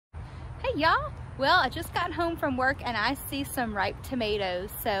Hey y'all! Well, I just got home from work and I see some ripe tomatoes,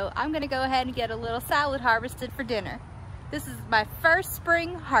 so I'm gonna go ahead and get a little salad harvested for dinner. This is my first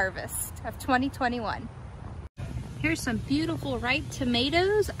spring harvest of 2021. Here's some beautiful ripe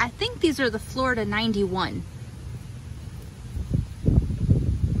tomatoes. I think these are the Florida 91.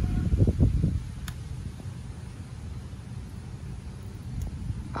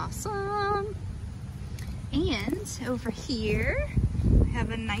 Awesome. And over here, I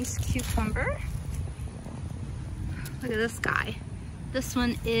have a nice cucumber. Look at this guy. This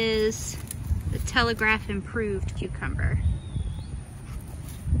one is the Telegraph Improved cucumber.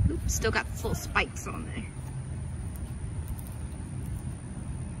 Oops, still got the little spikes on there.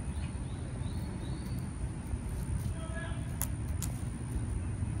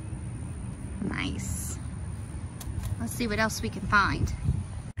 Nice. Let's see what else we can find.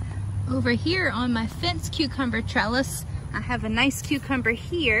 Over here on my fence cucumber trellis, I have a nice cucumber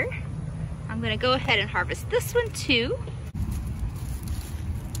here. I'm gonna go ahead and harvest this one too.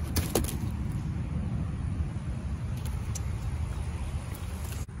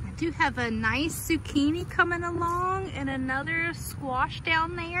 I do have a nice zucchini coming along and another squash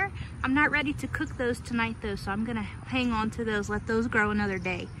down there. I'm not ready to cook those tonight though, so I'm gonna hang on to those, let those grow another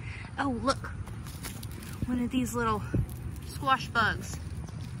day. Oh, look, one of these little squash bugs.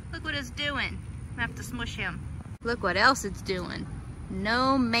 Look what it's doing. I have to smush him. Look what else it's doing.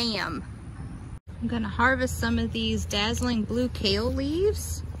 No ma'am. I'm gonna harvest some of these dazzling blue kale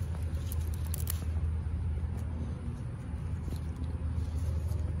leaves.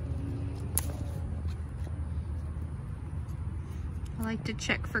 I like to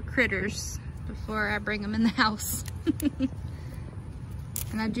check for critters before I bring them in the house.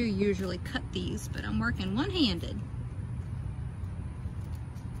 And I do usually cut these, but I'm working one-handed.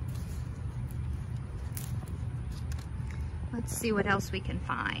 Let's see what else we can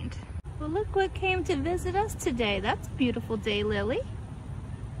find. Well, look what came to visit us today. That's a beautiful daylily.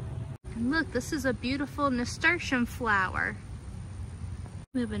 And look, this is a beautiful nasturtium flower.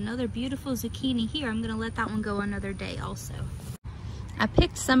 We have another beautiful zucchini here. I'm gonna let that one go another day also. I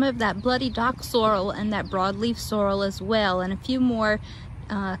picked some of that bloody dock sorrel and that broadleaf sorrel as well, and a few more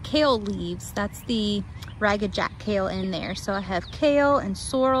kale leaves. That's the ragged jack kale in there. So I have kale and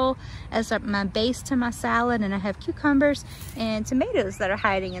sorrel as my base to my salad, and I have cucumbers and tomatoes that are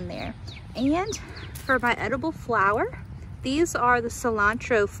hiding in there. And for my edible flower, these are the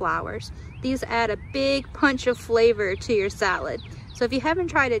cilantro flowers. These add a big punch of flavor to your salad. So if you haven't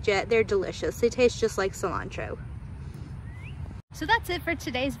tried it yet, they're delicious. They taste just like cilantro. So that's it for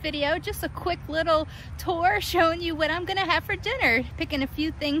today's video. Just a quick little tour showing you what I'm gonna have for dinner. Picking a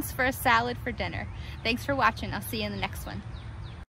few things for a salad for dinner. Thanks for watching. I'll see you in the next one.